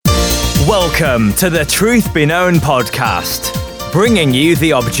Welcome to the Truth Be Known podcast, bringing you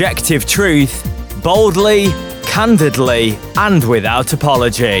the objective truth, boldly, candidly, and without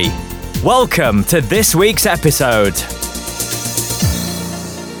apology. Welcome to this week's episode.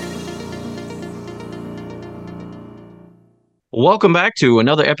 Welcome back to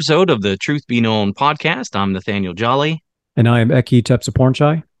another episode of the Truth Be Known podcast. I'm Nathaniel Jolly. And I am Eki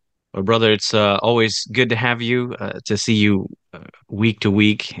Tepsapornchai. Well, brother, it's always good to have you, to see you week to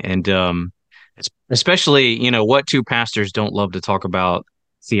week. And it's especially, what two pastors don't love to talk about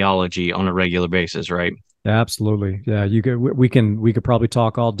theology on a regular basis, right? Absolutely. Yeah, we could probably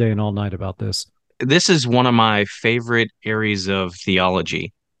talk all day and all night about this. This is one of my favorite areas of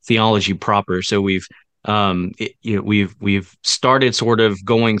theology proper. So we've started sort of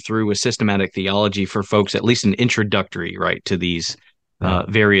going through a systematic theology for folks, at least an introductory, right, to these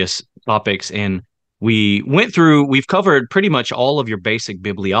various topics. And we've covered pretty much all of your basic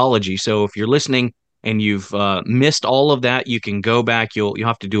bibliology. So if you're listening and you've missed all of that, you can go back. You'll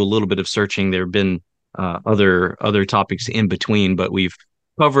have to do a little bit of searching. There have been other topics in between, but we've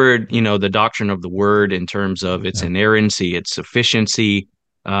covered, the doctrine of the word in terms of its inerrancy, its sufficiency.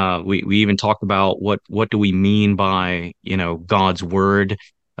 We even talked about what do we mean by, God's word.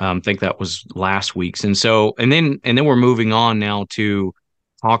 I think that was last week's. And then we're moving on now to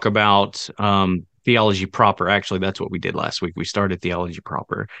talk about theology proper. Actually, that's what we did last week. We started theology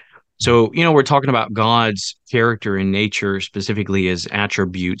proper. So, we're talking about God's character and nature, specifically his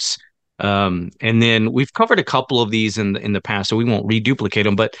attributes. And then we've covered a couple of these in the past, so we won't reduplicate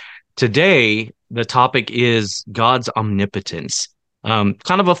them. But today, the topic is God's omnipotence. Kind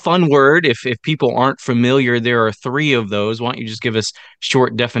of a fun word. If people aren't familiar, there are three of those. Why don't you just give us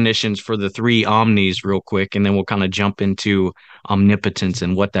short definitions for the three omnis real quick, and then we'll kind of jump into omnipotence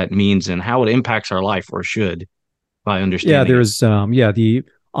and what that means and how it impacts our life, or should, by understanding. Yeah, there's the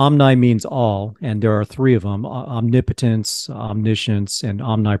omni means all, and there are three of them: omnipotence, omniscience, and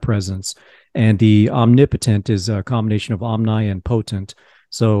omnipresence. And the omnipotent is a combination of omni and potent.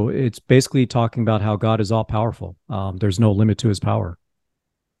 So it's basically talking about how God is all powerful. There's no limit to his power.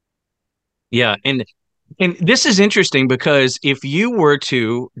 Yeah. And this is interesting because if you were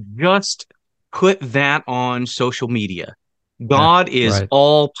to just put that on social media, God is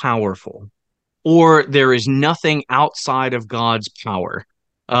all powerful, or there is nothing outside of God's power,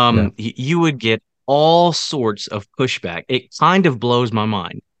 you would get all sorts of pushback. It kind of blows my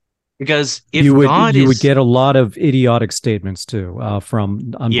mind. Because if you would get a lot of idiotic statements too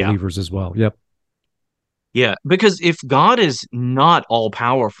from unbelievers as well. Yep. Yeah, because if God is not all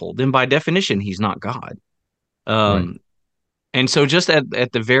powerful, then by definition he's not God. And so just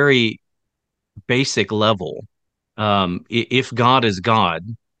at the very basic level, if God is God,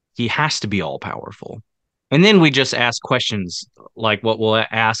 he has to be all powerful. And then we just ask questions like what we'll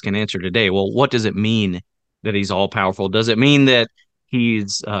ask and answer today. Well, what does it mean that he's all powerful? Does it mean that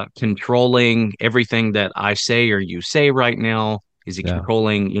he's controlling everything that I say or you say right now? Is he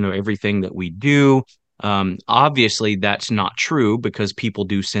controlling, everything that we do? Obviously, that's not true because people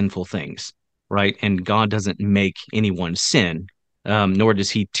do sinful things, right? And God doesn't make anyone sin, nor does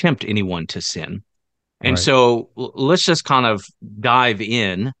he tempt anyone to sin. And so let's just kind of dive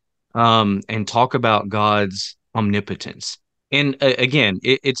in and talk about God's omnipotence. And again,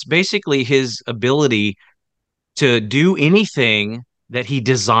 it's basically his ability to do anything that he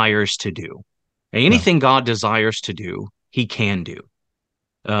desires to do. Anything God desires to do, he can do.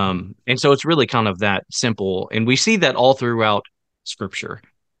 And so it's really kind of that simple. And we see that all throughout Scripture,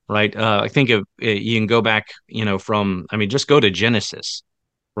 right? I think you can go back, just go to Genesis,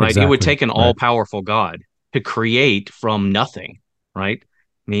 right? Exactly. It would take an all-powerful God to create from nothing, right?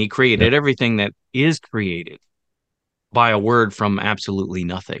 I mean, he created everything that is created by a word from absolutely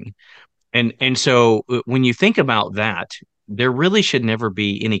nothing. And so when you think about that, there really should never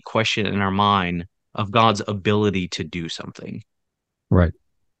be any question in our mind of God's ability to do something. Right.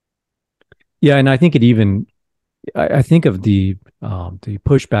 Yeah, and I think I think of the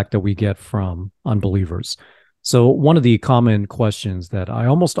pushback that we get from unbelievers. So one of the common questions that I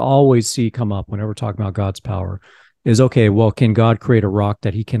almost always see come up whenever we're talking about God's power is, okay, well, can God create a rock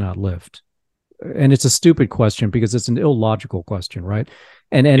that he cannot lift? And it's a stupid question because it's an illogical question, right?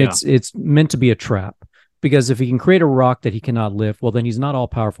 And it's meant to be a trap. Because if he can create a rock that he cannot lift, well, then he's not all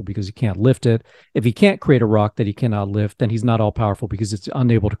powerful because he can't lift it. If he can't create a rock that he cannot lift, then he's not all powerful because it's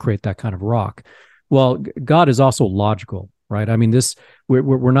unable to create that kind of rock. Well, God is also logical, right? I mean,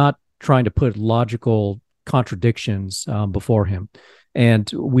 we're not trying to put logical contradictions before him.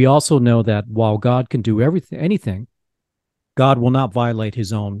 And we also know that while God can do anything, God will not violate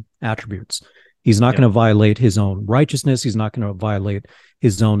his own attributes. He's not going to violate his own righteousness. He's not going to violate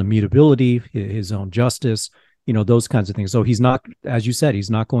his own immutability, his own justice, those kinds of things. So he's not, as you said, he's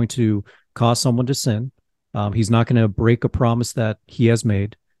not going to cause someone to sin. He's not going to break a promise that he has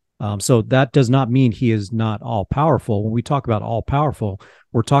made. So that does not mean he is not all powerful. When we talk about all powerful,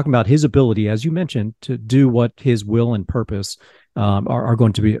 we're talking about his ability, as you mentioned, to do what his will and purpose are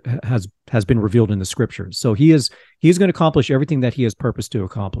going to be has been revealed in the scriptures. So he is going to accomplish everything that he has purposed to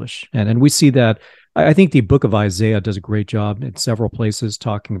accomplish, and we see that. I think the book of Isaiah does a great job in several places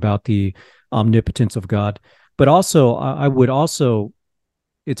talking about the omnipotence of God. But also, I would also,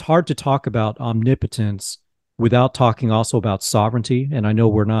 it's hard to talk about omnipotence without talking also about sovereignty. And I know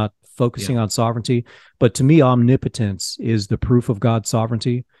we're not focusing on sovereignty, but to me, omnipotence is the proof of God's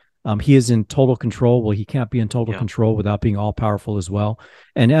sovereignty. He is in total control. Well, he can't be in total control without being all powerful as well.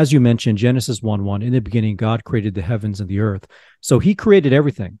 And as you mentioned, Genesis 1:1, in the beginning, God created the heavens and the earth. So he created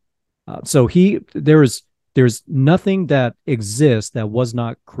everything. So there's nothing that exists that was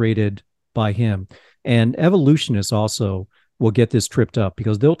not created by him. And evolutionists also will get this tripped up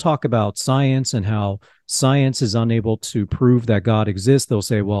because they'll talk about science and how science is unable to prove that God exists. They'll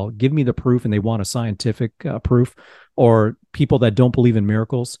say, well, give me the proof, and they want a scientific proof. Or people that don't believe in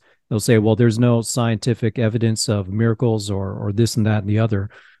miracles, they'll say, well, there's no scientific evidence of miracles or this and that and the other.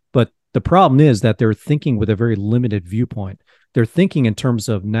 But the problem is that they're thinking with a very limited viewpoint. They're thinking in terms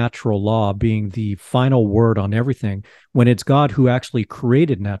of natural law being the final word on everything, when it's God who actually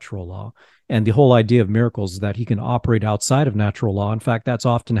created natural law. And the whole idea of miracles is that he can operate outside of natural law. In fact, that's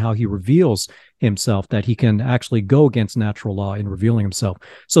often how he reveals himself, that he can actually go against natural law in revealing himself.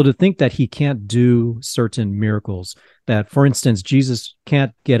 So to think that he can't do certain miracles, that, for instance, Jesus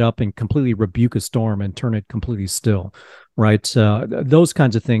can't get up and completely rebuke a storm and turn it completely still, right? Those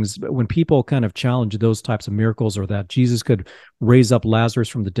kinds of things, when people kind of challenge those types of miracles, or that Jesus could raise up Lazarus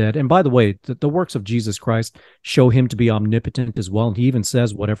from the dead. And by the way, the works of Jesus Christ show him to be omnipotent as well. And he even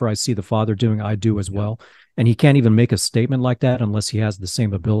says, whatever I see the Father doing, I do as well. And he can't even make a statement like that unless he has the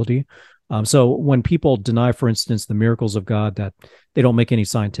same ability. So when people deny, for instance, the miracles of God, that they don't make any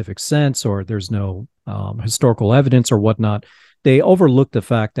scientific sense, or there's no historical evidence or whatnot, they overlook the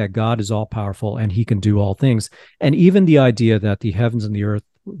fact that God is all powerful and he can do all things. And even the idea that the heavens and the earth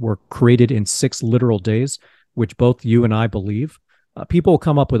were created in 6 literal days, which both you and I believe, people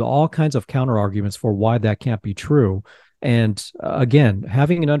come up with all kinds of counter arguments for why that can't be true. And again,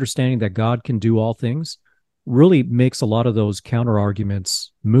 having an understanding that God can do all things really makes a lot of those counter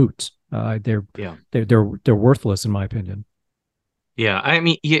arguments moot. They're worthless, in my opinion. Yeah, I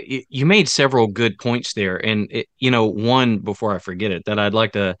mean, you made several good points there, and one, before I forget it, that I'd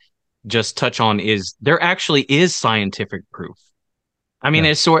like to just touch on is there actually is scientific proof. I mean,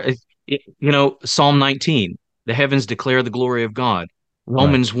 it's Psalm 19, the heavens declare the glory of God.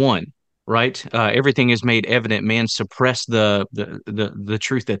 Romans 1, right? Everything is made evident. Man suppress the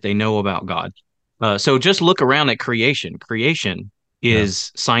truth that they know about God. So just look around at creation. Creation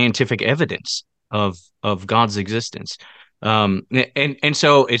is scientific evidence of God's existence. And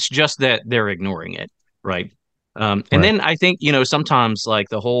so it's just that they're ignoring it, right? And then I think, sometimes, like,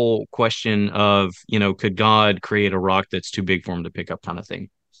 the whole question of, could God create a rock that's too big for him to pick up, kind of thing.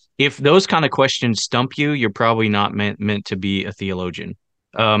 If those kind of questions stump you, you're probably not meant to be a theologian.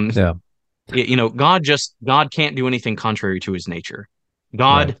 God can't do anything contrary to his nature.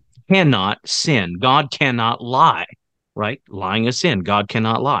 God cannot sin. God cannot lie, right? Lying is sin. God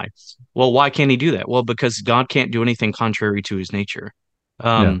cannot lie. Well, why can't he do that? Well, because God can't do anything contrary to his nature.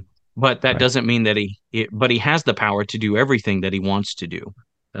 But that doesn't mean that but he has the power to do everything that he wants to do.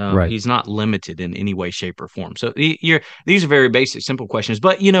 He's not limited in any way, shape, or form. So these are very basic, simple questions.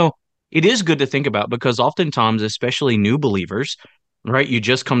 But, it is good to think about, because oftentimes, especially new believers, right, you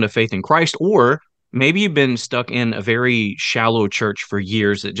just come to faith in Christ, or maybe you've been stuck in a very shallow church for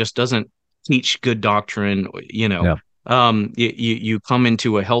years that just doesn't teach good doctrine, you come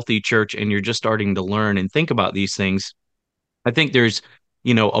into a healthy church and you're just starting to learn and think about these things. I think there's,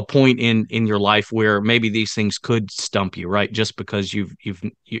 a point in your life where maybe these things could stump you, right? Just because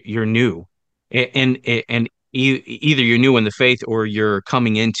you're new, and either you're new in the faith, or you're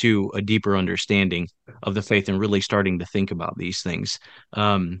coming into a deeper understanding of the faith and really starting to think about these things.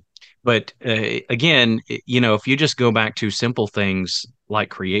 But again, if you just go back to simple things like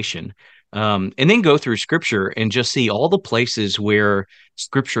creation, and then go through Scripture and just see all the places where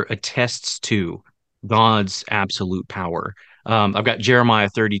Scripture attests to God's absolute power. I've got Jeremiah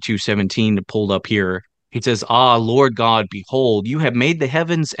 32:17 pulled up here. He says, "Ah, Lord God, behold, you have made the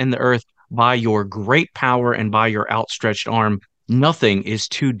heavens and the earth by your great power and by your outstretched arm. Nothing is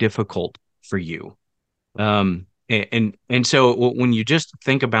too difficult for you." And so when you just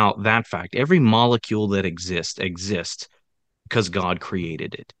think about that fact, every molecule that exists because God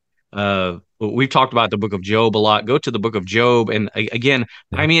created it. We've talked about the book of Job a lot. Go to the book of Job. And again,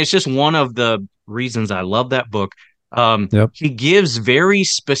 Yeah. I mean, it's just one of the reasons I love that book. Yep. He gives very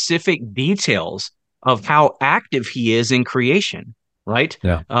specific details of how active he is in creation, right?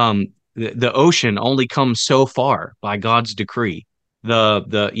 Yeah. The ocean only comes so far by God's decree.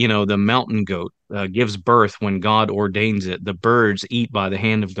 The mountain goat gives birth when God ordains it. The birds eat by the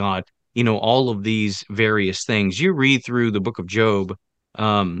hand of God. All of these various things. You read through the book of Job,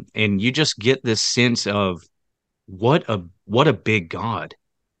 and you just get this sense of what a big God.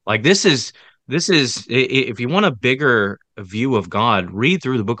 Like this is if you want a bigger view of God, read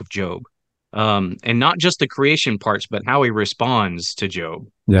through the book of Job. And not just the creation parts, but how he responds to Job,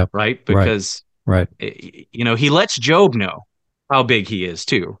 Yeah. right? Right. Because Right. he lets Job know how big he is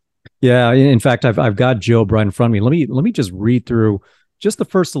too. Yeah, in fact, I've got Job right in front of me. Let me just read through just the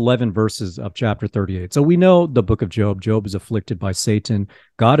first 11 verses of chapter 38. So we know the book of Job. Job is afflicted by Satan.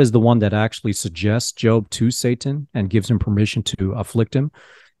 God is the one that actually suggests Job to Satan and gives him permission to afflict him.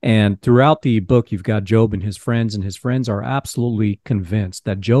 And throughout the book, you've got Job and his friends are absolutely convinced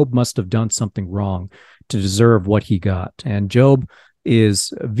that Job must have done something wrong to deserve what he got. And Job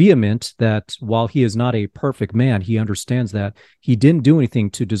is vehement that while he is not a perfect man, he understands that he didn't do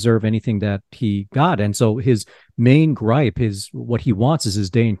anything to deserve anything that he got. And so his main gripe, what he wants is his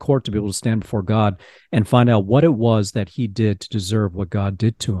day in court to be able to stand before God and find out what it was that he did to deserve what God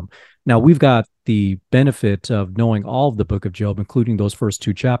did to him. Now, we've got the benefit of knowing all of the book of Job, including those first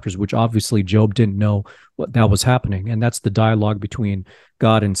two chapters, which obviously Job didn't know what that was happening. And that's the dialogue between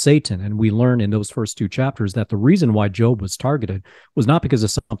God and Satan. And we learn in those first two chapters that the reason why Job was targeted was not because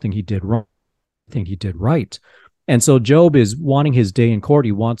of something he did wrong, something he did right. And so Job is wanting his day in court.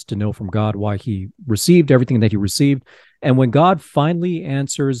 He wants to know from God why he received everything that he received. And when God finally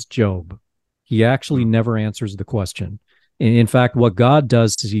answers Job, he actually never answers the question. In fact, what God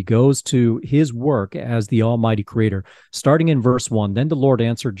does is he goes to his work as the Almighty Creator. Starting in verse 1, then the Lord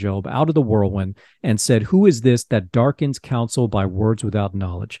answered Job out of the whirlwind and said, who is this that darkens counsel by words without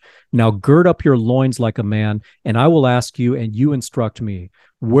knowledge? Now gird up your loins like a man, and I will ask you, and you instruct me.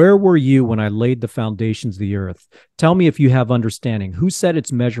 Where were you when I laid the foundations of the earth? Tell me if you have understanding. Who set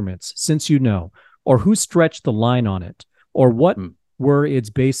its measurements, since you know? Or who stretched the line on it? Or what were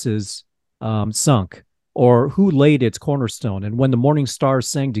its bases sunk? Or who laid its cornerstone? And when the morning stars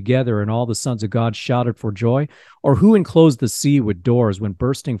sang together and all the sons of God shouted for joy? Or who enclosed the sea with doors when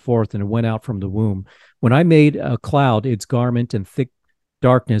bursting forth and it went out from the womb? When I made a cloud its garment and thick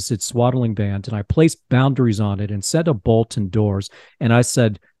darkness its swaddling band, and I placed boundaries on it and set a bolt and doors, and I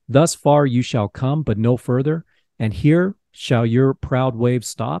said, thus far you shall come, but no further, and here shall your proud waves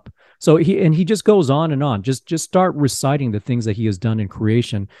stop. So he just goes on and on. Just start reciting the things that he has done in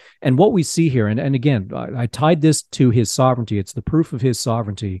creation. And what we see here, and again, I tied this to his sovereignty. It's the proof of his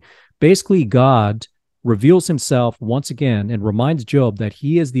sovereignty. Basically, God reveals himself once again and reminds Job that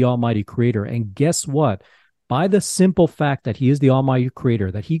he is the Almighty Creator. And guess what? By the simple fact that he is the Almighty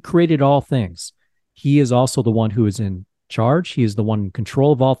Creator, that he created all things, he is also the one who is in charge. He is the one in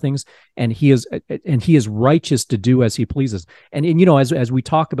control of all things, and he is righteous to do as he pleases. And as we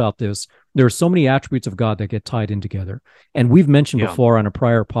talk about this, there are so many attributes of God that get tied in together. And we've mentioned before on a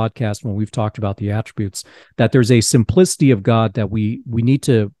prior podcast when we've talked about the attributes that there's a simplicity of God that we need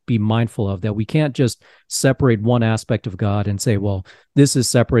to be mindful of, that we can't just separate one aspect of God and say, well, this is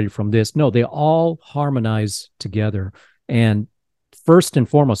separated from this. No, they all harmonize together. And first and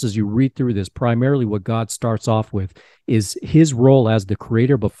foremost, as you read through this, primarily what God starts off with is his role as the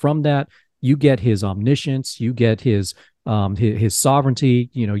creator. But from that, you get his omniscience, you get his sovereignty.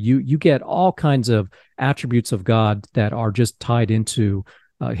 You get all kinds of attributes of God that are just tied into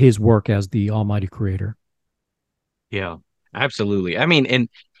his work as the Almighty Creator. Yeah, absolutely. I mean,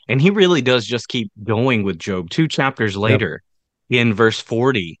 and he really does just keep going with Job. 2 chapters later, in verse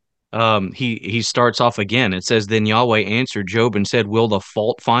 40. He starts off again. It says, then Yahweh answered Job and said, will the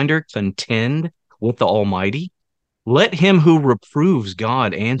fault finder contend with the Almighty? Let him who reproves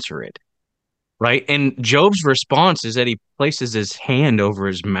God answer it. Right. And Job's response is that he places his hand over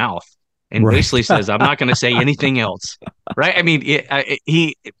his mouth and basically says, I'm not going to say anything else. Right. I mean,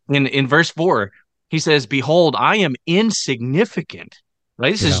 he in verse 4, he says, behold, I am insignificant.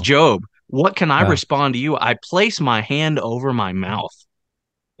 Right. This is Job. What can I respond to you? I place my hand over my mouth.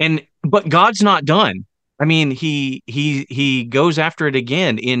 But God's not done. I mean, he goes after it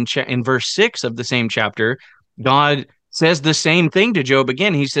again in verse 6 of the same chapter. God says the same thing to Job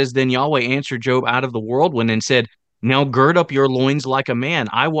again. He says, then Yahweh answered Job out of the whirlwind and said, now gird up your loins like a man.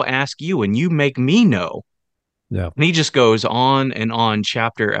 I will ask you, and you make me know. Yeah. And he just goes on and on,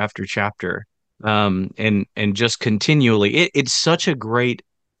 chapter after chapter, and just continually. It's such a great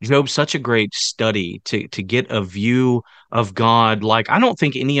Job's such a great study to get a view of God. Like, I don't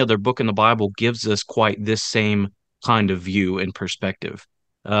think any other book in the Bible gives us quite this same kind of view and perspective.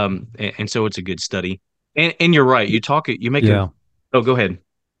 And so it's a good study. And you're right. You make a. Yeah. Oh, go ahead.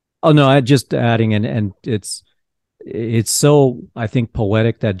 Oh no, I just adding, and it's so, I think,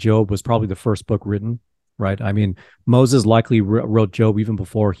 poetic that Job was probably the first book written, right? I mean, Moses likely wrote Job even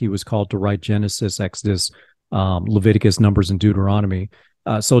before he was called to write Genesis, Exodus, Leviticus, Numbers, and Deuteronomy.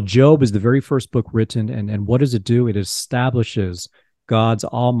 So Job is the very first book written, and what does it do? It establishes God's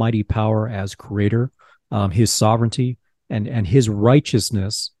almighty power as creator, his sovereignty, and his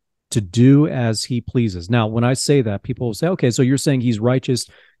righteousness to do as he pleases. Now, when I say that, people will say, okay, so you're saying he's righteous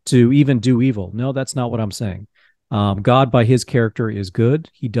to even do evil. No, that's not what I'm saying. God, by his character, is good.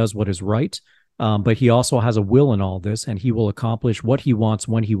 He does what is right, but he also has a will in all this, and he will accomplish what he wants,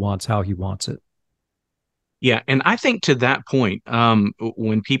 when he wants, how he wants it. Yeah, and I think to that point,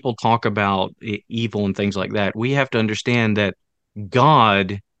 when people talk about evil and things like that, we have to understand that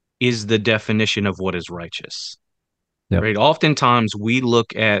God is the definition of what is righteous. Yep. Right. Oftentimes we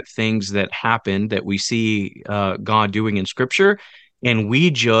look at things that happen that we see God doing in Scripture, and we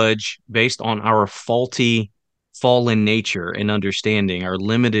judge based on our faulty, fallen nature and understanding, our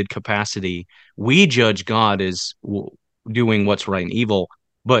limited capacity. We judge God as doing what's right and evil.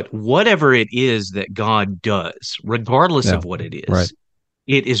 But whatever it is that God does, regardless Yeah. of what it Right.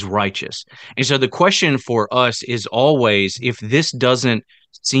 it is righteous. And so the question for us is always, if this doesn't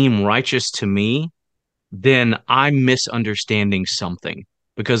seem righteous to me, then I'm misunderstanding something,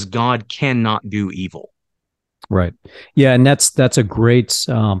 because God cannot do evil. Right. Yeah, and that's a great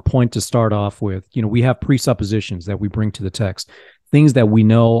point to start off with. You know, we have presuppositions that we bring to the text, things that we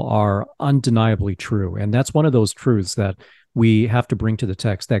know are undeniably true, and that's one of those truths that we have to bring to the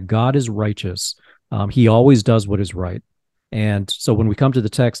text, that God is righteous. He always does what is right. And so when we come to the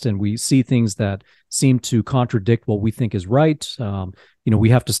text and we see things that seem to contradict what we think is right, we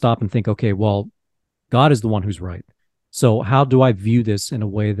have to stop and think, okay, well, God is the one who's right. So how do I view this in a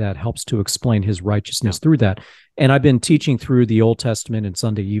way that helps to explain his righteousness through that? And I've been teaching through the Old Testament and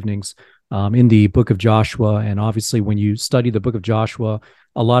Sunday evenings in the book of Joshua. And obviously, when you study the book of Joshua,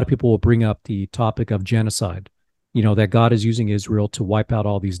 a lot of people will bring up the topic of genocide, that God is using Israel to wipe out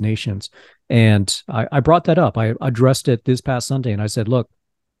all these nations. And I brought that up. I addressed it this past Sunday, and I said, look,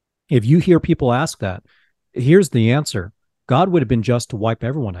 if you hear people ask that, here's the answer. God would have been just to wipe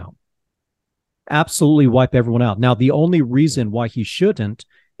everyone out. Absolutely wipe everyone out. Now, the only reason why he shouldn't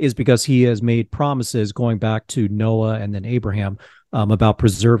is because he has made promises going back to Noah and then Abraham about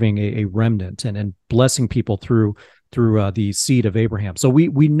preserving a remnant and blessing people through the seed of Abraham. So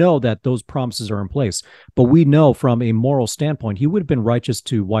we know that those promises are in place, but we know from a moral standpoint, he would have been righteous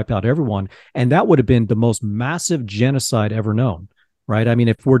to wipe out everyone, and that would have been the most massive genocide ever known. Right? I mean,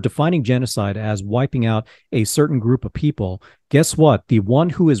 if we're defining genocide as wiping out a certain group of people, guess what? The one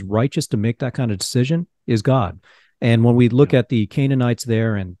who is righteous to make that kind of decision is God. And when we look at the Canaanites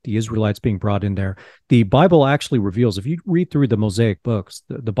there and the Israelites being brought in there, the Bible actually reveals, if you read through the Mosaic books,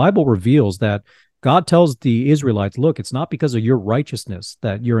 the Bible reveals that God tells the Israelites, look, it's not because of your righteousness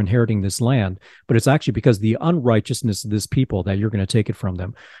that you're inheriting this land, but it's actually because of the unrighteousness of this people that you're going to take it from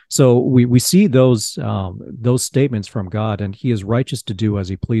them. So we see those statements from God, and he is righteous to do as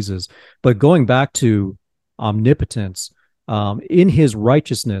he pleases. But going back to omnipotence, in his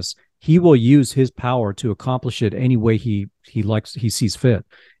righteousness, he will use his power to accomplish it any way he sees fit.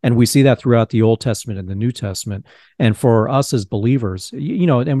 And we see that throughout the Old Testament and the New Testament. And for us as believers,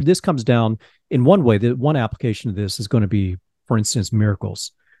 and this comes down in one way, the one application of this is going to be, for instance,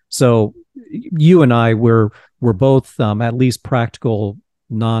 miracles. So you and I, we're both at least practical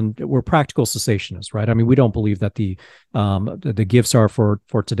cessationists, right? I mean, we don't believe that the gifts are for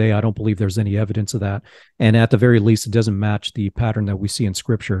today. I don't believe there's any evidence of that. And at the very least, it doesn't match the pattern that we see in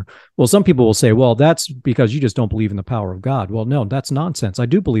Scripture. Well, some people will say, well, that's because you just don't believe in the power of God. Well, no, that's nonsense. I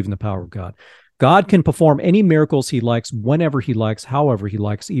do believe in the power of God. God can perform any miracles he likes, whenever he likes, however he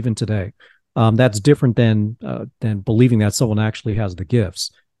likes, even today. That's different than believing that someone actually has the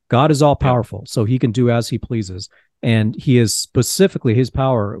gifts. God is all powerful, so he can do as he pleases. And he is specifically, his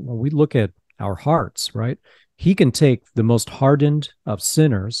power, when we look at our hearts, right? He can take the most hardened of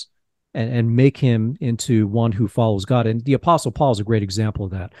sinners and make him into one who follows God. And the Apostle Paul is a great example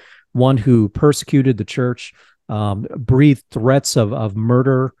of that. One who persecuted the church, breathed threats of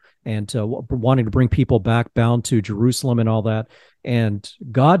murder and wanting to bring people back bound to Jerusalem and all that. And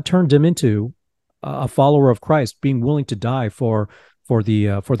God turned him into a follower of Christ, being willing to die for for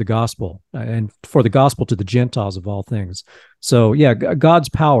the gospel, and for the gospel to the Gentiles of all things. So yeah, God's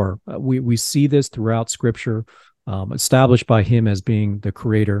power, we see this throughout Scripture, established by Him as being the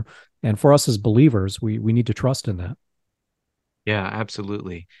Creator, and for us as believers, we need to trust in that. Yeah,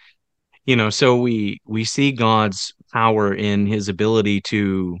 absolutely. So we see God's power in His ability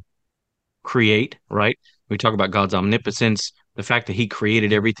to create, right? We talk about God's omnipotence. The fact that He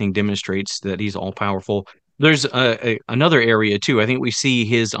created everything demonstrates that He's all powerful. There's another area too. I think we see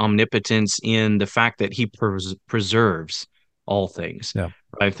His omnipotence in the fact that He preserves all things. Yeah.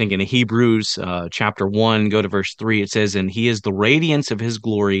 I think in Hebrews chapter 1, go to verse 3, it says, "And He is the radiance of His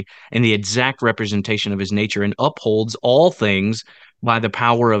glory and the exact representation of His nature, and upholds all things by the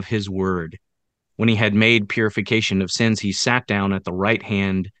power of His word. When He had made purification of sins, He sat down at the right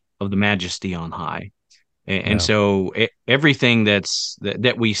hand of the Majesty on high." And Yeah. so everything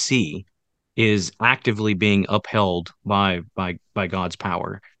that we see is actively being upheld by God's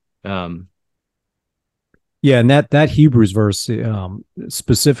power. Yeah, and that Hebrews verse,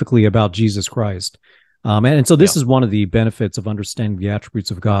 specifically about Jesus Christ. And so this Yeah. is one of the benefits of understanding the attributes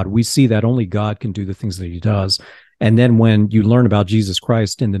of God. We see that only God can do the things that He does. And then when you learn about Jesus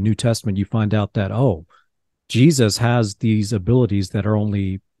Christ in the New Testament, you find out that, oh, Jesus has these abilities that are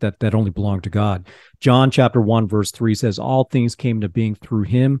only that only belong to God. John chapter 1 verse 3 says, "All things came to being through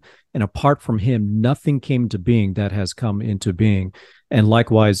Him, and apart from Him nothing came to being that has come into being." And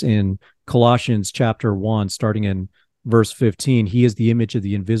likewise in Colossians chapter 1, starting in verse 15, "He is the image of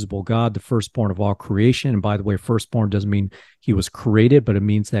the invisible God, the firstborn of all creation." And by the way, firstborn doesn't mean he was created, but it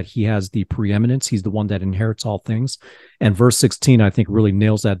means that he has the preeminence. He's the one that inherits all things. And verse 16, I think, really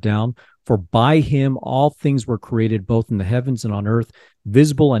nails that down. "For by Him all things were created, both in the heavens and on earth,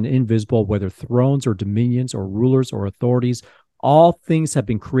 visible and invisible, whether thrones or dominions or rulers or authorities. All things have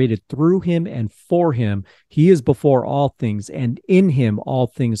been created through Him and for Him. He is before all things, and in Him all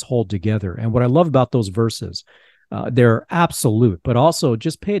things hold together." And what I love about those verses, they're absolute, but also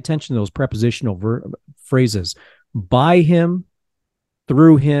just pay attention to those prepositional phrases. By Him,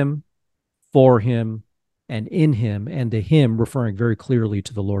 through Him, for Him, and in Him, and the Him referring very clearly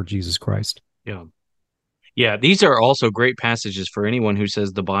to the Lord Jesus Christ. Yeah. Yeah, these are also great passages for anyone who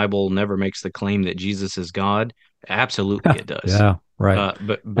says the Bible never makes the claim that Jesus is God. Absolutely, it does. Yeah, right.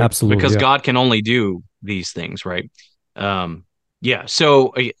 But Absolutely, because yeah. God can only do these things, right? Yeah.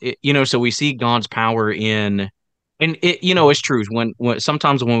 So so we see God's power in, and it's true. When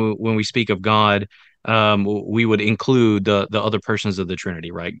sometimes when we speak of God, we would include the other persons of the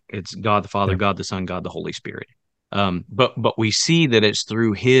Trinity, right? It's God the Father, Yeah. God the Son, God the Holy Spirit. But we see that it's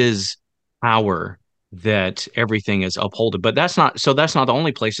through His power that everything is upholded. But that's not the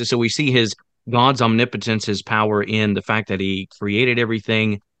only places. So we see God's omnipotence, His power in the fact that He created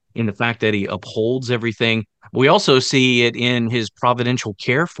everything, in the fact that He upholds everything. We also see it in His providential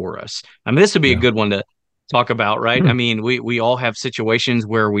care for us. I mean, this would be a Yeah. good one to talk about, right? I mean, we all have situations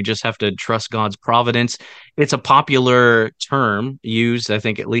where we just have to trust God's providence. It's a popular term used, I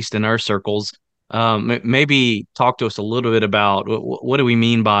think, at least in our circles. Maybe talk to us a little bit about what do we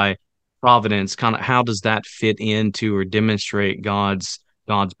mean by providence? Kind of how does that fit into or demonstrate God's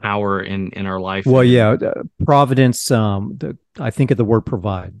power in our life? Well, yeah, providence. I think of the word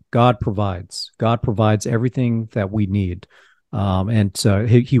provide. God provides. God provides everything that we need, and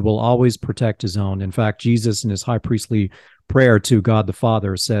he will always protect His own. In fact, Jesus in His high priestly prayer to God the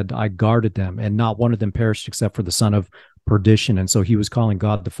Father said, "I guarded them, and not one of them perished except for the son of perdition." And so He was calling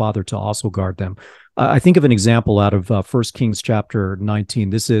God the Father to also guard them. I think of an example out of 1 Kings chapter 19.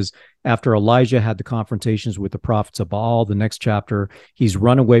 This is after Elijah had the confrontations with the prophets of Baal. The next chapter, he's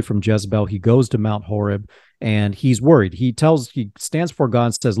run away from Jezebel. He goes to Mount Horeb, and he's worried. He stands before God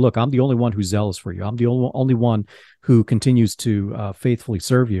and says, "Look, I'm the only one who's zealous for you. I'm the only one who continues to faithfully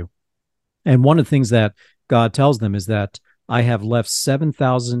serve you." And one of the things that God tells them is that, "I have left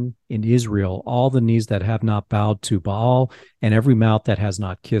 7,000 in Israel, all the knees that have not bowed to Baal, and every mouth that has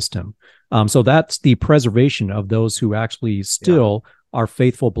not kissed him." So that's the preservation of those who actually still are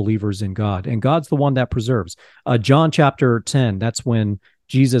faithful believers in God. And God's the one that preserves. John chapter 10, that's when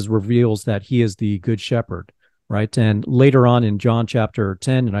Jesus reveals that He is the good shepherd, right? And later on in John chapter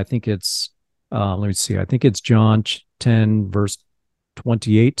 10, and I think it's, let me see, I think it's John 10, verse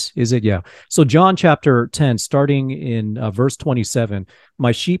 28, is it? Yeah. So John chapter 10, starting in verse 27,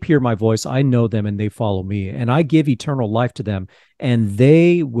 "My sheep hear my voice, I know them, and they follow me, and I give eternal life to them, and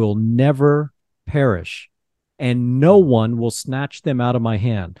they will never perish, and no one will snatch them out of my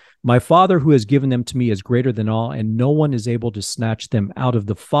hand. My Father who has given them to me is greater than all, and no one is able to snatch them out of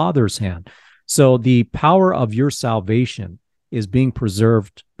the Father's hand." So the power of your salvation is being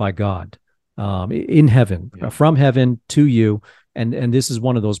preserved by God in heaven, from heaven to you. And this is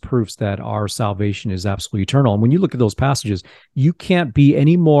one of those proofs that our salvation is absolutely eternal. And when you look at those passages, you can't be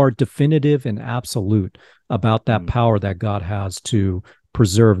any more definitive and absolute about that power that God has to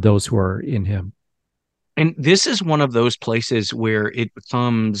preserve those who are in him. And this is one of those places where it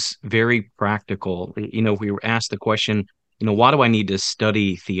becomes very practical. We were asked the question, why do I need to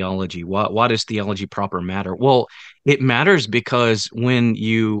study theology? Why does theology proper matter? Well, it matters because when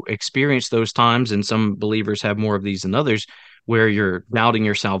you experience those times, and some believers have more of these than others, where you're doubting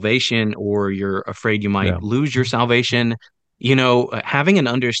your salvation or you're afraid you might lose your salvation, having an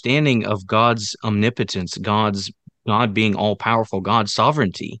understanding of God's omnipotence, God being all powerful, God's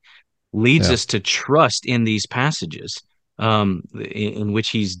sovereignty, leads us to trust in these passages in which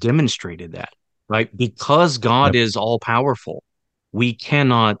he's demonstrated that, right? Because God is all powerful, we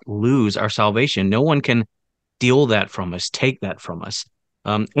cannot lose our salvation. No one can steal that from us, take that from us.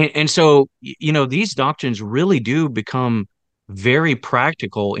 And so, these doctrines really do become very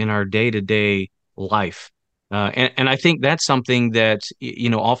practical in our day-to-day life. And I think that's something that,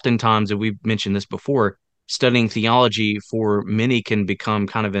 oftentimes, and we've mentioned this before, studying theology for many can become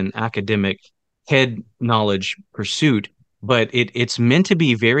kind of an academic head knowledge pursuit, but it's meant to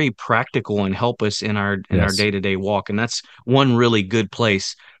be very practical and help us in our day-to-day walk. And that's one really good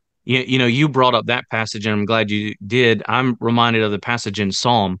place. You brought up that passage, and I'm glad you did. I'm reminded of the passage in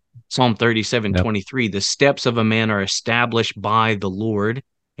Psalm 37:23. The steps of a man are established by the Lord,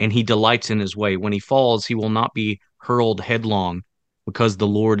 and he delights in his way. When he falls, he will not be hurled headlong, because the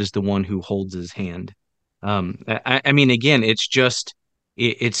Lord is the one who holds his hand. I mean, again, it's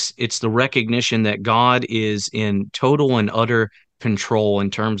the recognition that God is in total and utter control in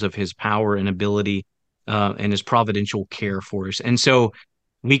terms of his power and ability, and his providential care for us. And so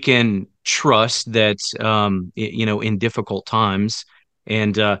we can trust that, in difficult times.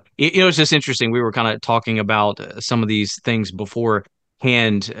 And, it's just interesting. We were kind of talking about some of these things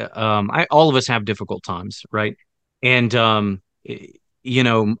beforehand. All of us have difficult times, right? And,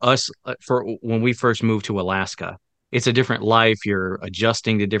 us for when we first moved to Alaska, it's a different life. You're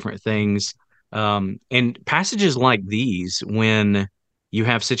adjusting to different things. And passages like these, when you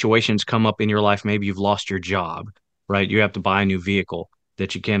have situations come up in your life, maybe you've lost your job, right? You have to buy a new vehicle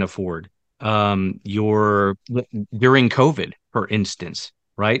that you can't afford. You're during COVID, for instance,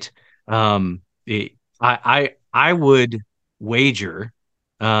 right? I would wager,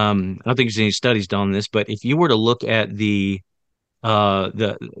 I don't think there's any studies done on this, but if you were to look at the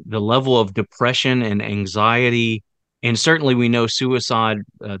level of depression and anxiety, and certainly we know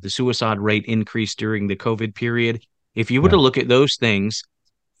the suicide rate increased during the COVID period. If you were to look at those things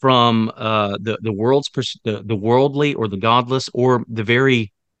from the worldly or the godless or the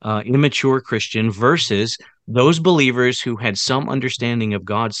very immature Christian versus those believers who had some understanding of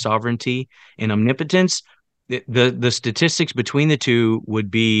God's sovereignty and omnipotence, the statistics between the two would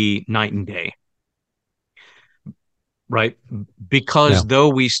be night and day. Right? Because though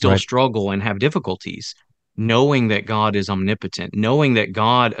we still struggle and have difficulties, knowing that God is omnipotent, knowing that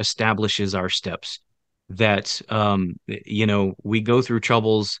God establishes our steps, that, we go through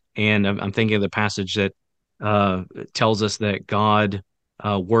troubles. And I'm thinking of the passage that tells us that God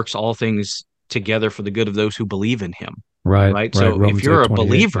works all things together for the good of those who believe in him. Right. So Romans if you're a 8:28,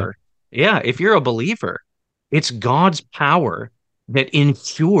 believer, if you're a believer, it's God's power that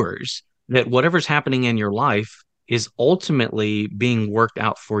ensures that whatever's happening in your life is ultimately being worked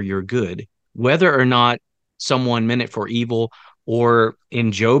out for your good, whether or not someone meant it for evil, or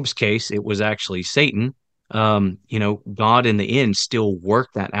in Job's case, it was actually Satan. God in the end still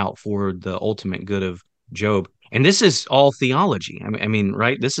worked that out for the ultimate good of Job. And this is all theology. I mean,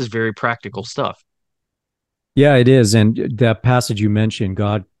 right? This is very practical stuff. Yeah, it is. And that passage you mentioned,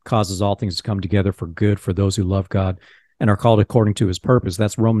 God causes all things to come together for good for those who love God and are called according to his purpose.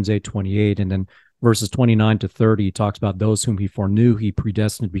 That's Romans 8:28. And then verses 29 to 30, he talks about those whom he foreknew, he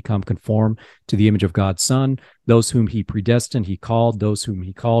predestined to become conformed to the image of God's Son. Those whom he predestined, he called. Those whom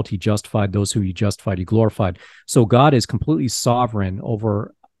he called, he justified. Those whom he justified, he glorified. So God is completely sovereign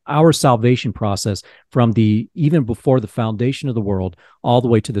over our salvation process from even before the foundation of the world all the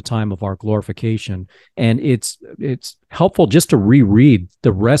way to the time of our glorification. And it's helpful just to reread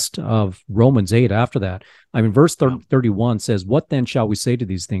the rest of Romans 8 after that. I mean, verse 31 says, "What then shall we say to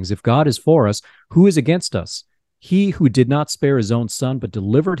these things? If God is for us, who is against us? He who did not spare his own son, but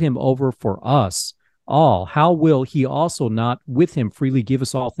delivered him over for us all, how will he also not with him freely give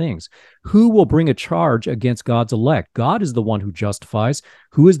us all things? Who will bring a charge against God's elect? God is the one who justifies.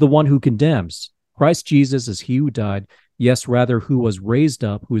 Who is the one who condemns? Christ Jesus is he who died, yes, rather, who was raised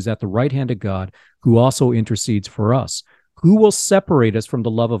up, who is at the right hand of God, who also intercedes for us. Who will separate us from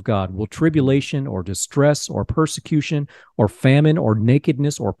the love of God? Will tribulation or distress or persecution or famine or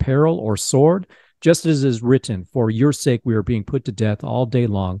nakedness or peril or sword? Just as is written, for your sake we are being put to death all day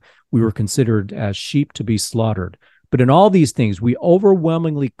long. We were considered as sheep to be slaughtered. But in all these things we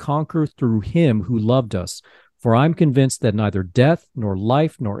overwhelmingly conquer through him who loved us. For I'm convinced that neither death, nor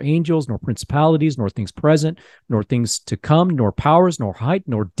life, nor angels, nor principalities, nor things present, nor things to come, nor powers, nor height,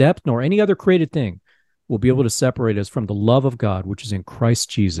 nor depth, nor any other created thing will be able to separate us from the love of God, which is in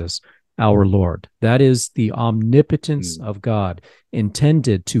Christ Jesus, our Lord. That is the omnipotence of God,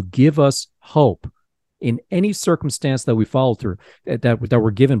 intended to give us hope in any circumstance that we follow through, that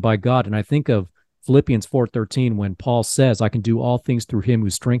we're given by God. And I think of Philippians 4:13, when Paul says, I can do all things through him who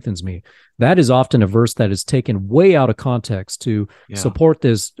strengthens me. That is often a verse that is taken way out of context to support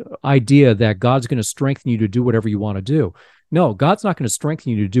this idea that God's going to strengthen you to do whatever you want to do. No, God's not going to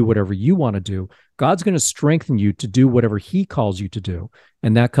strengthen you to do whatever you want to do. God's going to strengthen you to do whatever he calls you to do.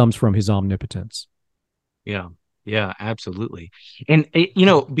 And that comes from his omnipotence. Yeah, absolutely. And,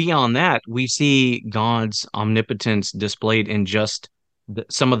 beyond that, we see God's omnipotence displayed in just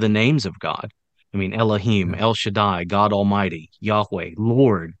some of the names of God. I mean, Elohim, El Shaddai, God Almighty, Yahweh,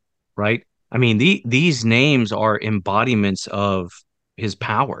 Lord, right? I mean, these names are embodiments of his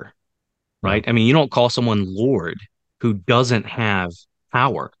power, right? I mean, you don't call someone Lord who doesn't have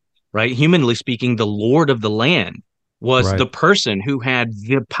power, right? Humanly speaking, the Lord of the land was the person who had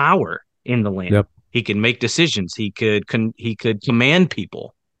the power in the land. He could make decisions. He could command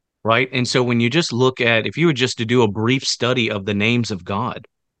people, right? And so when you just look at, if you were just to do a brief study of the names of God,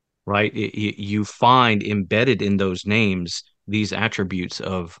 right, you find embedded in those names these attributes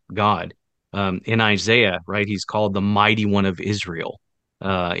of God. In Isaiah, right, he's called the Mighty One of Israel.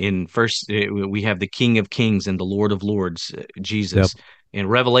 In first, we have the King of Kings and the Lord of Lords, Jesus. In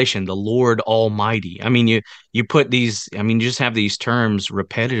Revelation, the Lord Almighty. I mean, you put these. I mean, you just have these terms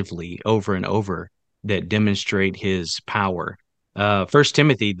repetitively over and over that demonstrate his power. First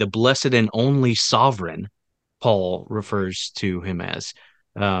Timothy, the blessed and only sovereign, Paul refers to him as.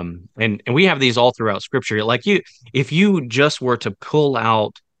 And we have these all throughout Scripture. Like, if you just were to pull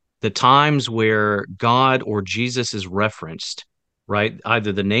out the times where God or Jesus is referenced, right?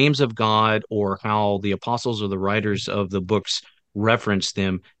 Either the names of God or how the apostles or the writers of the books reference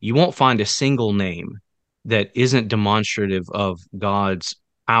them, you won't find a single name that isn't demonstrative of God's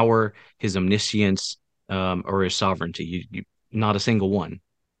power, his omniscience, or his sovereignty. Not a single one.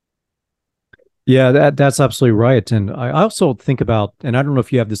 Yeah, that's absolutely right. And I also think about, and I don't know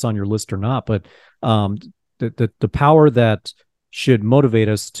if you have this on your list or not, but the power that should motivate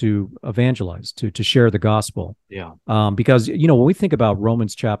us to evangelize, to share the gospel. Because, when we think about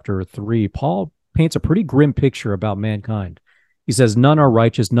Romans chapter 3, Paul paints a pretty grim picture about mankind. He says, none are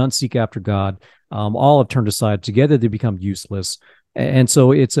righteous, none seek after God. All have turned aside. Together they become useless. And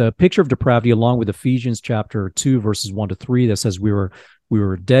so it's a picture of depravity, along with Ephesians chapter 2, verses 1-3, that says we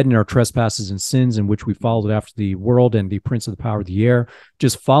were dead in our trespasses and sins, in which we followed after the world and the prince of the power of the air,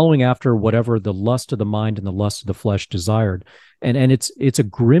 just following after whatever the lust of the mind and the lust of the flesh desired. And it's a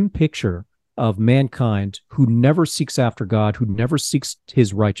grim picture of mankind who never seeks after God, who never seeks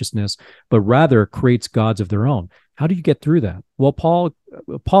his righteousness, but rather creates gods of their own. How do you get through that? Well,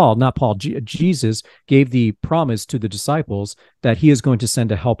 Jesus gave the promise to the disciples that he is going to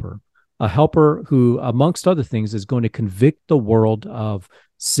send a helper who, amongst other things, is going to convict the world of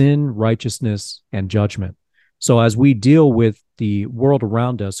sin, righteousness, and judgment. So as we deal with the world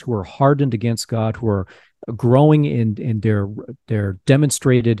around us who are hardened against God, who are growing in their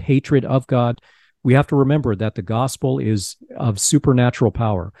demonstrated hatred of God, we have to remember that the gospel is of supernatural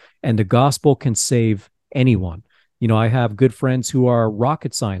power, and the gospel can save anyone. I have good friends who are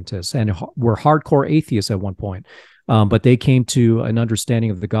rocket scientists and were hardcore atheists at one point, but they came to an understanding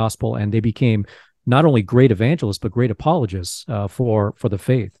of the gospel, and they became not only great evangelists, but great apologists for the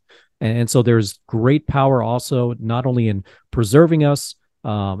faith. And so there's great power also, not only in preserving us,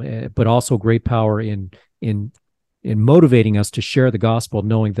 but also great power in motivating us to share the gospel,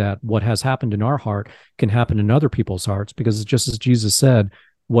 knowing that what has happened in our heart can happen in other people's hearts, because just as Jesus said,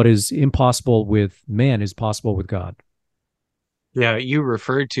 what is impossible with man is possible with God. Yeah, you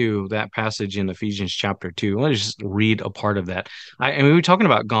referred to that passage in Ephesians chapter 2. Let me just read a part of that. I mean, we're talking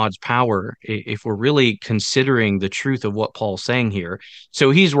about God's power, if we're really considering the truth of what Paul's saying here.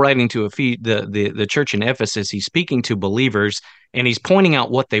 So he's writing to the church in Ephesus. He's speaking to believers, and he's pointing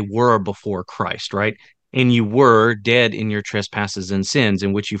out what they were before Christ, right? And you were dead in your trespasses and sins,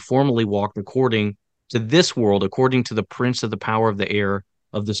 in which you formerly walked according to this world, according to the prince of the power of the air,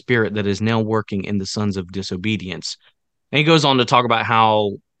 of the spirit that is now working in the sons of disobedience. And he goes on to talk about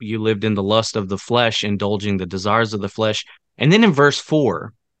how you lived in the lust of the flesh, indulging the desires of the flesh. And then in verse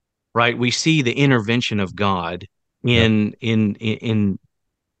 4, right, we see the intervention of God Yep. in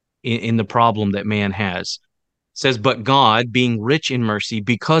the problem that man has. It says, but God, being rich in mercy,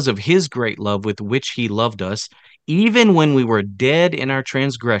 because of his great love with which he loved us, even when we were dead in our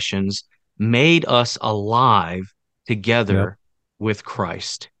transgressions, made us alive Yep. together with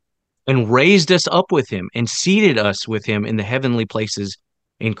Christ, and raised us up with him and seated us with him in the heavenly places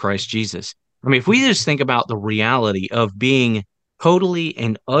in Christ Jesus. I mean, if we just think about the reality of being totally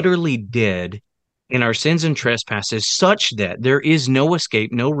and utterly dead in our sins and trespasses, such that there is no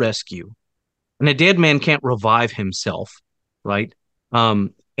escape, no rescue, and a dead man can't revive himself, right?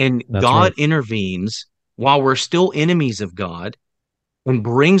 And That's God right. intervenes while we're still enemies of God and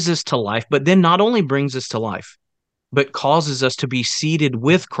brings us to life, but then not only brings us to life, but causes us to be seated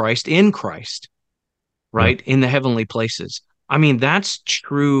with Christ in Christ, Yep. right? In the heavenly places. I mean, that's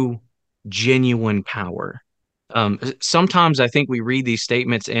true, genuine power. Sometimes I think we read these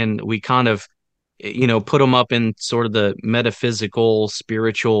statements and we kind of, put them up in sort of the metaphysical,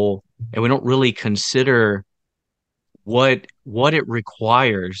 spiritual, and we don't really consider what it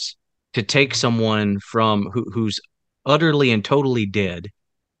requires to take someone from who's utterly and totally dead,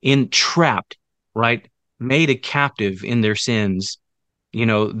 entrapped, right? Made a captive in their sins,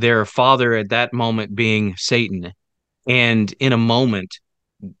 their father at that moment being Satan, and in a moment,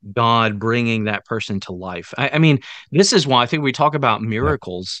 God bringing that person to life. I mean, this is why I think we talk about Yep.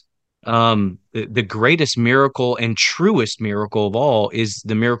 miracles. The greatest miracle and truest miracle of all is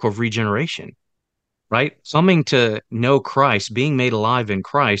the miracle of regeneration, right? Coming to know Christ, being made alive in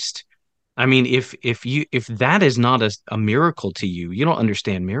Christ. I mean, if that is not a miracle to you, you don't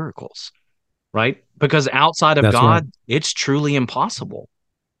understand miracles, right? Because outside of That's right. God, it's truly impossible.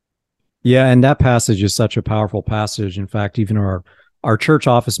 Yeah, and that passage is such a powerful passage. In fact, even our church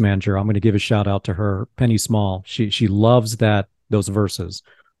office manager, I'm going to give a shout out to her, Penny Small. She loves those verses.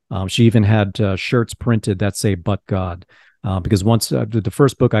 She even had shirts printed that say "But God," because once the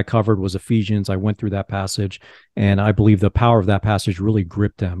first book I covered was Ephesians. I went through that passage, and I believe the power of that passage really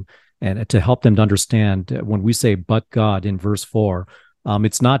gripped them, and to help them to understand when we say "But God" in verse 4.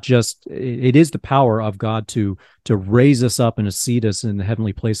 It's not just, it is the power of God to raise us up and to seat us in the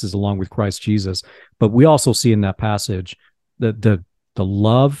heavenly places along with Christ Jesus. But we also see in that passage the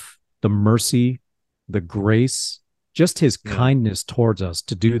love, the mercy, the grace, just his Yeah. kindness towards us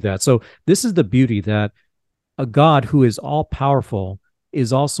to do that. So this is the beauty, that a God who is all powerful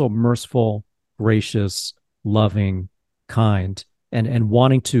is also merciful, gracious, loving, kind, and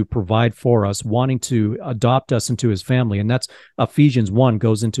wanting to provide for us, wanting to adopt us into his family. And that's Ephesians 1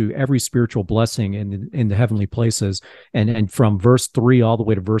 goes into every spiritual blessing in the heavenly places. And from verse 3 all the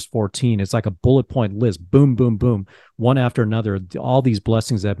way to verse 14, it's like a bullet point list, boom, boom, boom, one after another, all these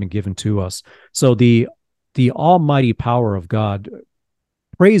blessings that have been given to us. So the almighty power of God,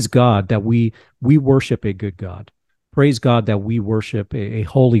 praise God that we worship a good God. Praise God that we worship a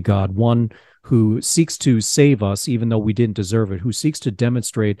holy God, one who seeks to save us even though we didn't deserve it, who seeks to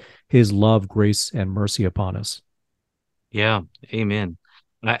demonstrate his love, grace, and mercy upon us. Yeah. Amen.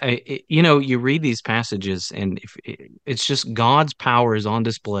 You read these passages, and it's just God's power is on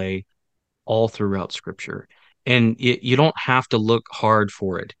display all throughout Scripture, and you don't have to look hard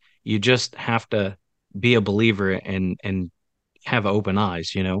for it. You just have to be a believer and have open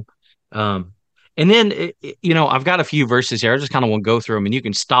eyes, Um, and then I've got a few verses here. I just kind of want to go through them, and you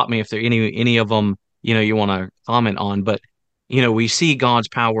can stop me if there any of them you want to comment on. But we see God's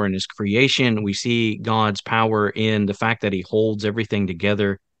power in His creation. We see God's power in the fact that He holds everything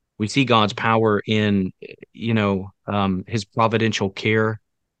together. We see God's power in His providential care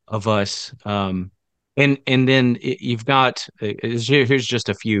of us. And then you've got here's just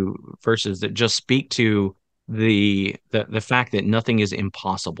a few verses that just speak to the fact that nothing is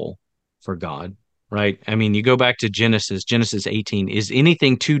impossible for God, right? I mean, you go back to Genesis 18, is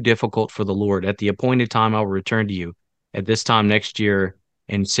anything too difficult for the Lord? At the appointed time, I'll return to you. At this time next year,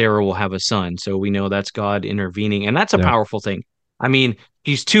 and Sarah will have a son. So we know that's God intervening, and that's a Yeah. powerful thing. I mean,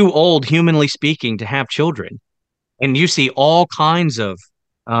 he's too old, humanly speaking, to have children, and you see all kinds of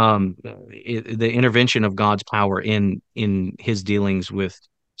the intervention of God's power in his dealings with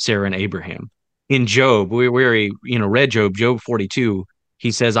Sarah and Abraham. In Job, we read Job 42.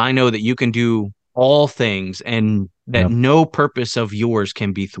 He says, "I know that you can do all things, and that Yep. no purpose of yours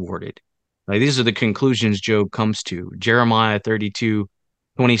can be thwarted." Like, these are the conclusions Job comes to. Jeremiah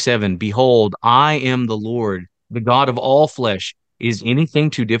 32:27. Behold, I am the Lord, the God of all flesh. Is anything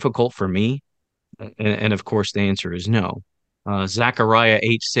too difficult for me? And of course, the answer is no. Zechariah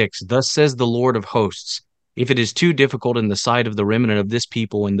 8:6. Thus says the Lord of hosts, if it is too difficult in the sight of the remnant of this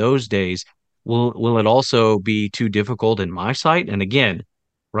people in those days, will it also be too difficult in my sight? And again,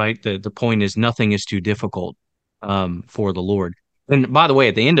 right, the point is nothing is too difficult for the Lord. And by the way,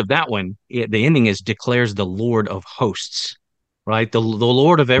 at the end of that one, the ending is declares the Lord of hosts, right? The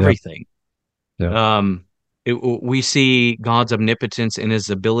Lord of Yep. everything. Yep. We see God's omnipotence and his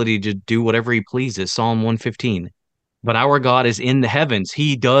ability to do whatever he pleases. Psalm 115. But our God is in the heavens.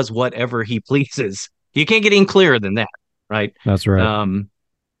 He does whatever he pleases. You can't get any clearer than that, right? That's right.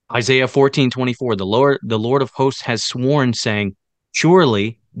 Isaiah 14:24, the Lord of hosts has sworn, saying,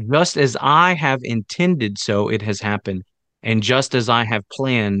 surely, just as I have intended, so it has happened, and just as I have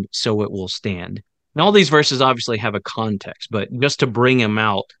planned, so it will stand. And all these verses obviously have a context, but just to bring them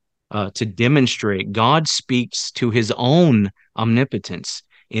out, to demonstrate God speaks to his own omnipotence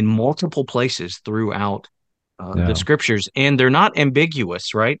in multiple places throughout the scriptures, and they're not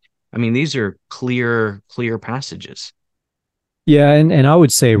ambiguous, right? I mean, these are clear passages. Yeah, and I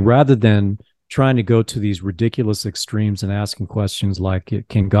would say rather than trying to go to these ridiculous extremes and asking questions like,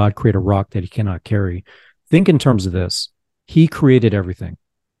 can God create a rock that he cannot carry? Think in terms of this. He created everything.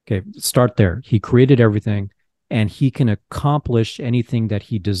 Okay, start there. He created everything, and he can accomplish anything that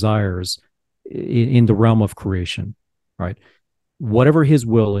he desires in the realm of creation, right? Whatever his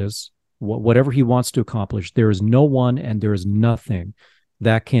will is, whatever he wants to accomplish, there is no one and there is nothing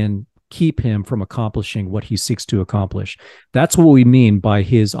that can keep him from accomplishing what he seeks to accomplish. That's what we mean by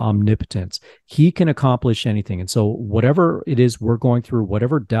his omnipotence. He can accomplish anything. And so whatever it is we're going through,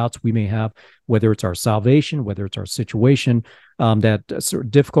 whatever doubts we may have, whether it's our salvation, whether it's our situation, that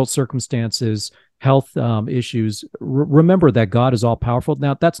difficult circumstances, health issues, remember that God is all powerful.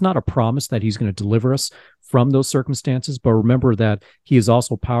 Now, that's not a promise that he's going to deliver us from those circumstances, but remember that he is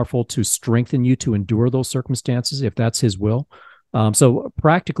also powerful to strengthen you to endure those circumstances if that's his will. So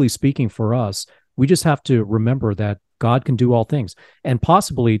practically speaking for us, we just have to remember that God can do all things. And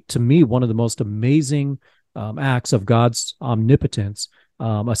possibly, to me, one of the most amazing acts of God's omnipotence,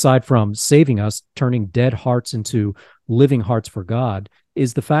 aside from saving us, turning dead hearts into living hearts for God,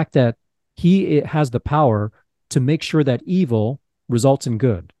 is the fact that he has the power to make sure that evil results in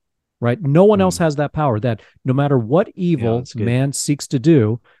good, right? No one else has that power, that no matter what evil man seeks to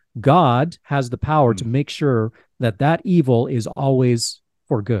do, God has the power to make sure that that evil is always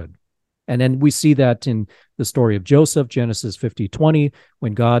for good. And then we see that in the story of Joseph, Genesis 50:20,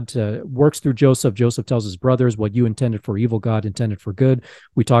 when God works through Joseph. Joseph tells his brothers, what you intended for evil, God intended for good.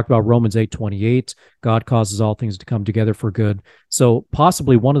 We talked about Romans 8:28, God causes all things to come together for good. So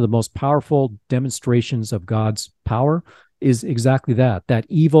possibly one of the most powerful demonstrations of God's power is exactly that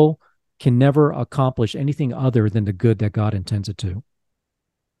evil can never accomplish anything other than the good that God intends it to.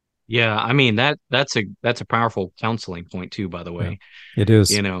 Yeah, I mean that's a powerful counseling point too, by the way. Yeah, it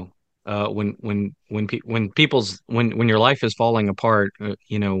is. You know, when your life is falling apart,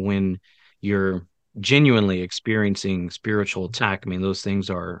 when you're genuinely experiencing spiritual attack, I mean those things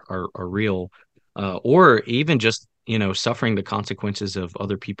are real, or even just suffering the consequences of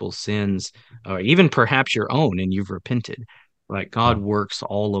other people's sins, or even perhaps your own, and you've repented. Right? God works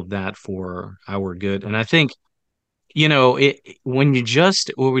all of that for our good, and I think when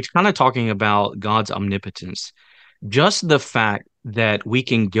we're kind of talking about God's omnipotence, just the fact that we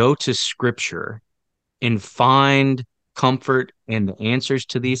can go to scripture and find comfort and the answers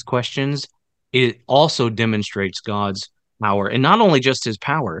to these questions, it also demonstrates God's power, and not only just his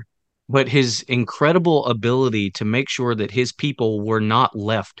power, but his incredible ability to make sure that his people were not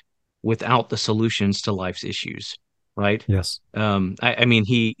left without the solutions to life's issues. Right? Yes. I mean,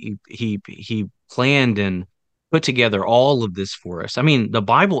 he planned and put together all of this for us. I mean, the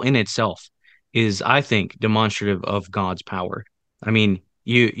Bible in itself is, I think, demonstrative of God's power. I mean,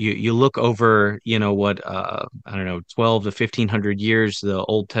 you look over, what I don't know, 12 to 1500 years, the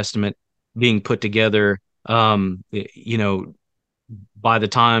Old Testament being put together. By the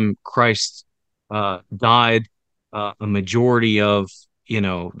time Christ died, a majority of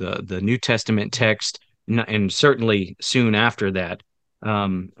the New Testament text, and certainly soon after that,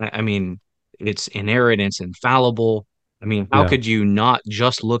 I mean, it's inerrant, it's infallible. I mean, how could you not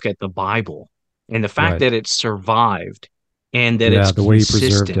just look at the Bible and the fact that it survived and that it's the way he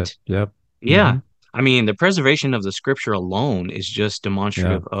preserved it. Yep. Yeah. I mean, the preservation of the scripture alone is just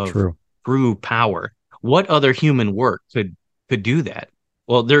demonstrative of true power. What other human work could do that?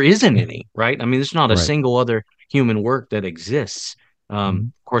 Well, there isn't any, right? I mean, there's not a single other human work that exists. Of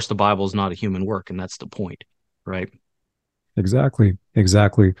course, the Bible is not a human work, and that's the point, right? Exactly.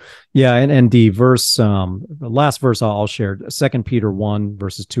 Yeah, and the verse, the last verse I'll share, 2 Peter 1,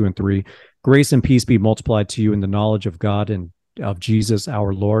 verses 2 and 3. Grace and peace be multiplied to you in the knowledge of God and of Jesus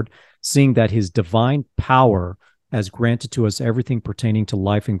our Lord, seeing that his divine power has granted to us everything pertaining to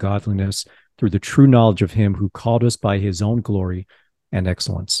life and godliness through the true knowledge of him who called us by his own glory and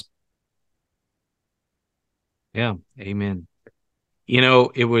excellence. Yeah, amen.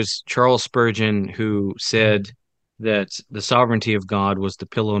 It was Charles Spurgeon who said that the sovereignty of God was the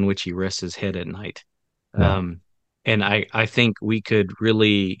pillow in which he rests his head at night. Yeah. And I think we could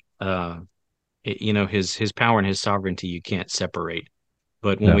really, his power and his sovereignty, you can't separate.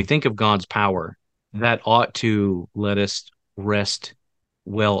 But when we think of God's power, that ought to let us rest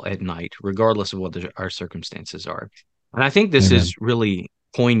well at night, regardless of what our circumstances are. And I think this is really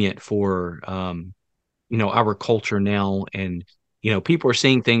poignant for, our culture now. And, people are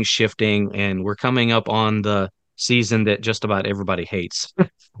seeing things shifting, and we're coming up on the season that just about everybody hates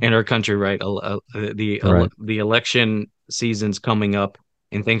in our country, right? The election season's coming up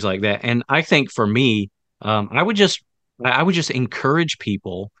and things like that. And I think for me, I would just encourage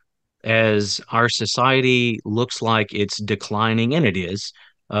people, as our society looks like it's declining, and it is.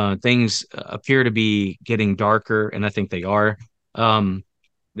 Things appear to be getting darker, and I think they are.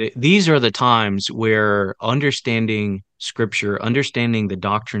 These are the times where understanding Scripture, understanding the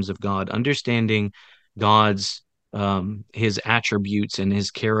doctrines of God, understanding God's his attributes and his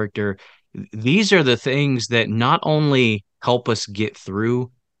character, these are the things that not only help us get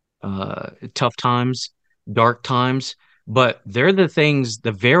through tough times, dark times, but they're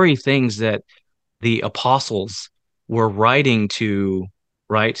the very things that the apostles were writing to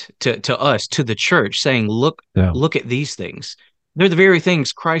us, to the church, saying, look at these things. They're the very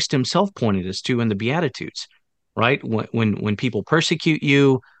things Christ himself pointed us to in the Beatitudes, right? When people persecute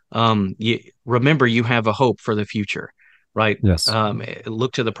you, remember you have a hope for the future, right? Yes.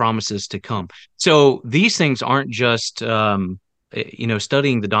 Look to the promises to come. So these things aren't just, studying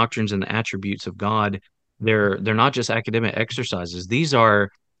the doctrines and the attributes of God. They're not just academic exercises. These are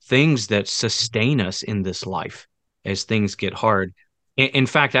things that sustain us in this life as things get hard. In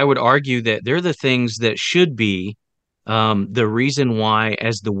fact, I would argue that they're the things that should be the reason why,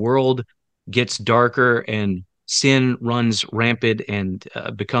 as the world gets darker and sin runs rampant and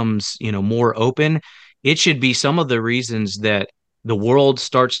becomes, more open, it should be some of the reasons that the world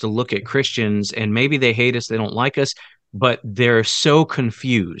starts to look at Christians, and maybe they hate us, they don't like us, but they're so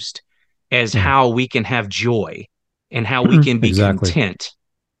confused as how we can have joy and how we can be content.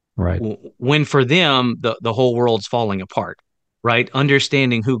 Right. When for them, the whole world's falling apart, right?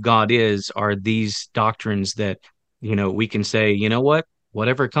 Understanding who God is are these doctrines that, we can say, you know what,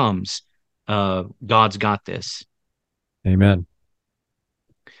 whatever comes, God's got this. Amen.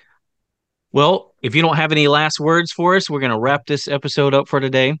 Well, if you don't have any last words for us, we're going to wrap this episode up for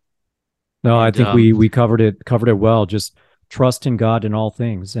today. No, I think we covered it well. Just trust in God in all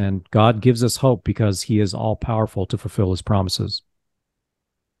things, and God gives us hope because he is all powerful to fulfill his promises.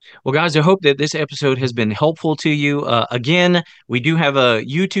 Well, guys, I hope that this episode has been helpful to you. Again, we do have a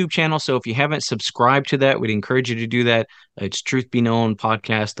YouTube channel, so if you haven't subscribed to that, we'd encourage you to do that. It's Truth Be Known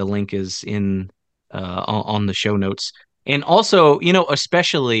Podcast. The link is in on the show notes. And also,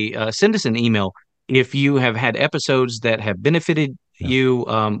 especially send us an email if you have had episodes that have benefited you.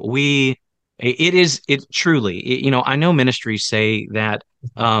 It truly, I know ministries say that,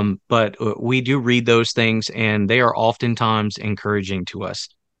 but we do read those things, and they are oftentimes encouraging to us.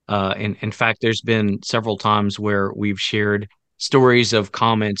 In fact, there's been several times where we've shared stories of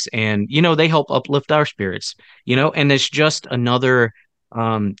comments, and, they help uplift our spirits, and it's just another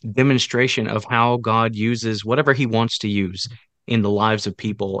demonstration of how God uses whatever he wants to use in the lives of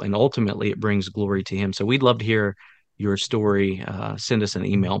people, and ultimately it brings glory to him. So we'd love to hear your story. Send us an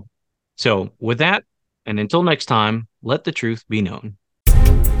email. So with that, and until next time, let the truth be known.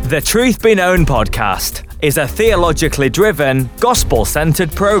 The Truth Be Known podcast is a theologically driven,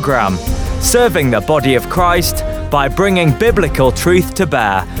 gospel-centered program, serving the body of Christ by bringing biblical truth to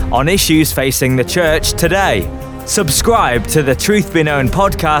bear on issues facing the church today. Subscribe to the Truth Be Known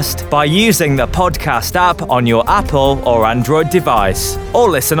podcast by using the podcast app on your Apple or Android device, or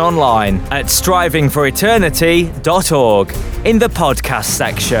listen online at strivingforeternity.org in the podcast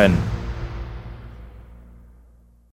section.